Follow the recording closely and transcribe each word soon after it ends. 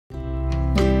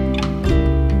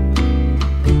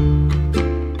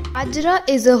Bajra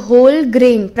is a whole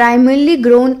grain primarily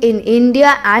grown in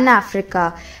India and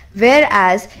Africa,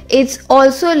 whereas it's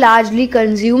also largely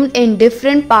consumed in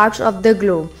different parts of the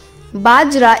globe.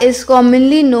 Bajra is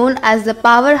commonly known as the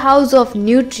powerhouse of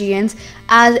nutrients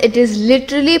as it is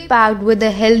literally packed with a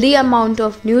healthy amount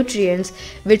of nutrients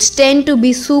which tend to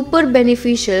be super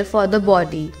beneficial for the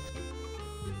body.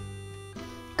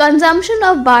 Consumption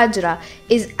of Bajra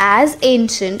is as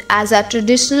ancient as our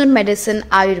traditional medicine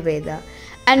Ayurveda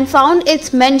and found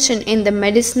its mention in the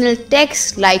medicinal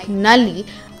texts like Nali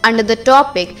under the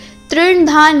topic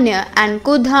Trindhanya and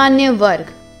Kudhanya Varg.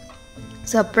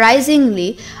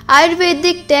 Surprisingly,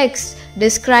 Ayurvedic texts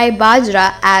describe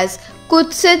Bajra as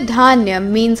Kutsit Dhanya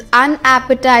means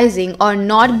unappetizing or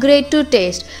not great to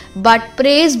taste, but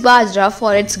praise Bajra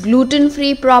for its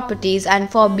gluten-free properties and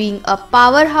for being a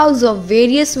powerhouse of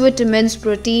various vitamins,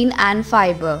 protein and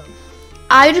fiber.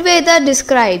 Ayurveda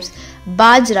describes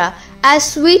Bajra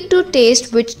as sweet to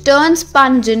taste which turns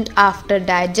pungent after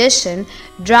digestion,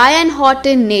 dry and hot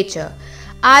in nature.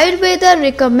 Ayurveda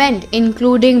recommend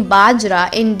including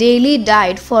Bajra in daily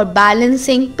diet for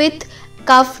balancing Pitta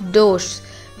Kapha dosh.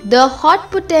 The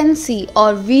hot potency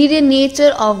or virya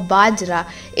nature of Bajra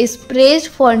is praised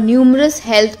for numerous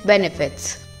health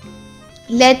benefits.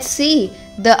 Let's see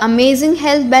the amazing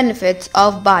health benefits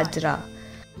of Bajra.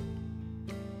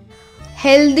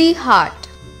 Healthy heart.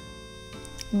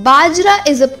 Bajra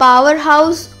is a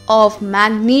powerhouse of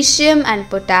magnesium and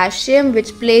potassium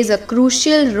which plays a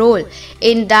crucial role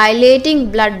in dilating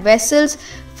blood vessels,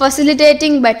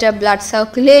 facilitating better blood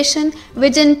circulation,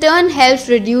 which in turn helps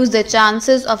reduce the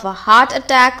chances of a heart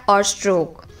attack or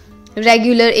stroke.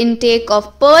 Regular intake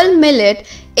of pearl millet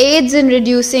aids in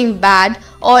reducing bad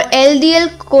or LDL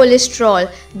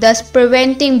cholesterol, thus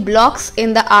preventing blocks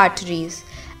in the arteries.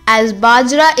 As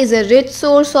Bajra is a rich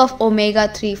source of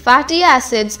omega-3 fatty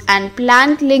acids and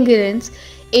plant lignans,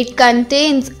 it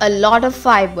contains a lot of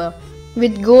fiber,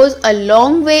 which goes a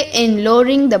long way in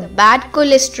lowering the bad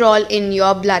cholesterol in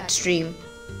your bloodstream.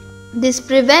 This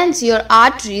prevents your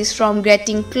arteries from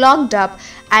getting clogged up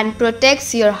and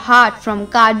protects your heart from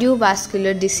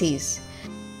cardiovascular disease.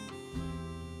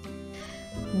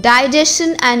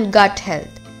 Digestion and gut health.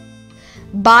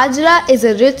 Bajra is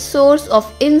a rich source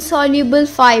of insoluble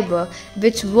fiber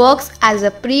which works as a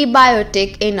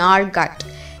prebiotic in our gut,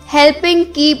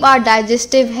 helping keep our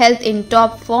digestive health in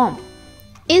top form.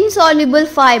 Insoluble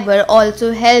fiber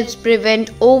also helps prevent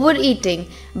overeating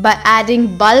by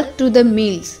adding bulk to the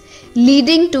meals,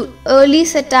 leading to early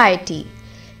satiety.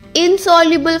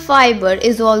 Insoluble fiber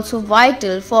is also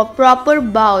vital for proper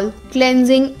bowel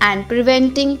cleansing and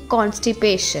preventing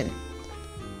constipation.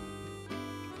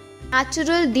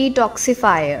 Natural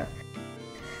detoxifier.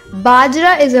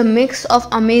 Bajra is a mix of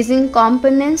amazing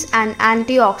components and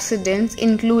antioxidants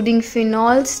including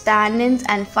phenols, tannins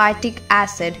and phytic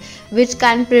acid which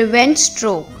can prevent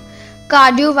stroke,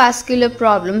 cardiovascular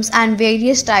problems and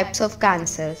various types of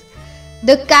cancers.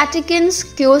 The catechins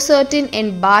quercetin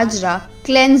in Bajra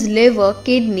cleanse liver,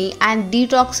 kidney and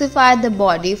detoxify the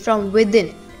body from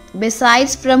within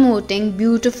besides promoting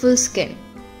beautiful skin.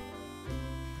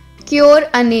 Cure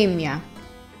anemia.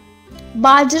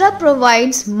 Bajra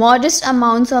provides modest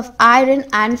amounts of iron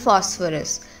and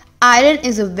phosphorus. Iron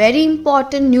is a very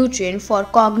important nutrient for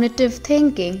cognitive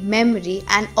thinking, memory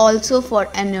and also for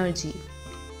energy.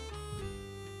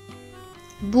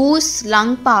 Boosts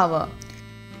lung power.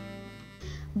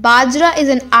 Bajra is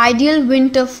an ideal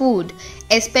winter food,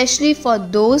 especially for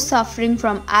those suffering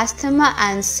from asthma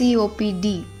and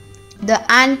COPD. The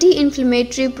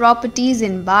anti-inflammatory properties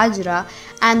in Bajra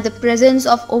and the presence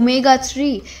of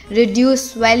omega-3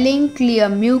 reduce swelling, clear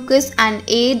mucus and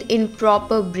aid in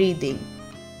proper breathing.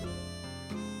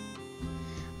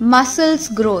 Muscles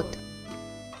growth.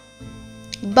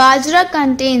 Bajra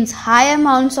contains high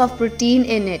amounts of protein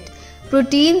in it.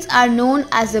 Proteins are known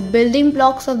as the building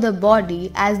blocks of the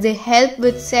body as they help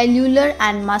with cellular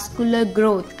and muscular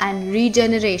growth and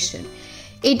regeneration.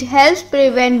 It helps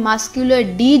prevent muscular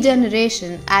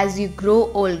degeneration as you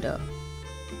grow older.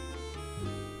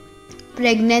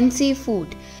 Pregnancy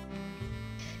food.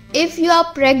 If you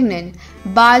are pregnant,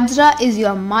 Bajra is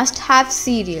your must-have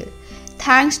cereal,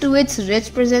 thanks to its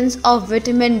rich presence of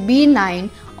vitamin B9,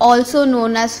 also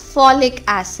known as folic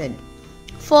acid.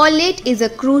 Folate is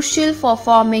crucial for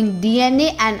forming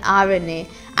DNA and RNA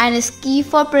and is key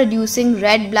for producing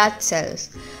red blood cells,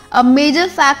 a major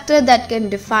factor that can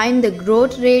define the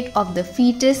growth rate of the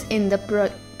fetus in the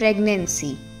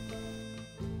pregnancy.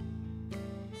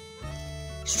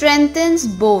 Strengthens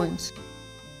bones.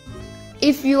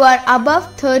 If you are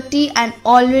above 30 and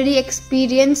already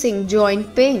experiencing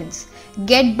joint pains,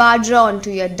 get Bajra onto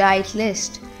your diet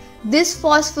list. This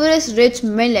phosphorus-rich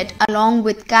millet along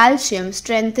with calcium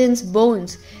strengthens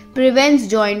bones, prevents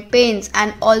joint pains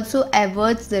and also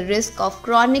averts the risk of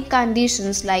chronic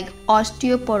conditions like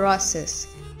osteoporosis.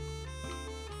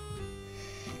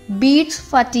 Beats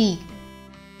fatigue.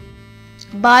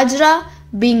 Bajra,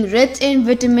 being rich in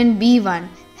vitamin B1,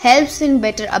 helps in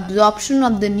better absorption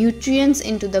of the nutrients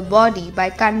into the body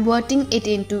by converting it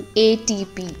into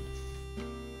ATP.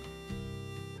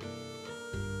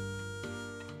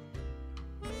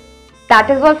 That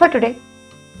is all for today.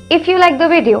 If you like the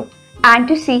video and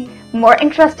to see more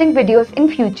interesting videos in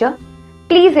future,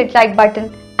 please hit like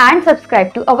button and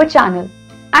subscribe to our channel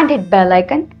and hit bell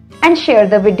icon and share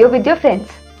the video with your friends.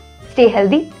 Stay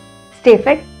healthy, stay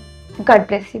fit. God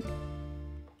bless you.